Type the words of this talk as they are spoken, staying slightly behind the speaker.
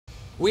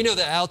We know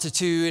that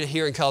altitude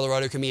here in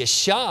Colorado can be a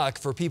shock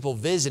for people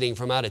visiting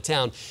from out of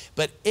town,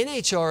 but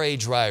NHRA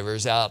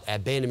drivers out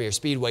at Bandimere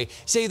Speedway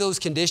say those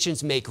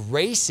conditions make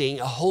racing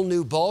a whole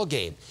new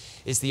ballgame.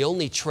 It's the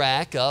only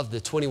track of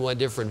the 21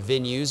 different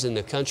venues in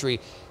the country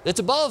that's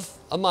above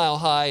a mile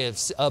high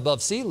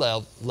above sea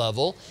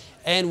level.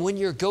 And when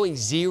you're going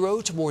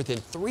 0 to more than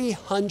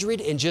 300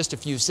 in just a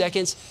few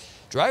seconds,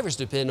 drivers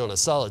depend on a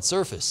solid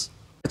surface.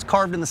 It's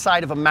carved in the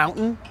side of a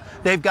mountain.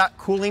 They've got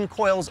cooling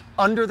coils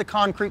under the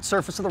concrete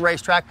surface of the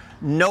racetrack.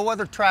 No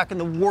other track in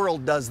the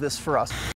world does this for us.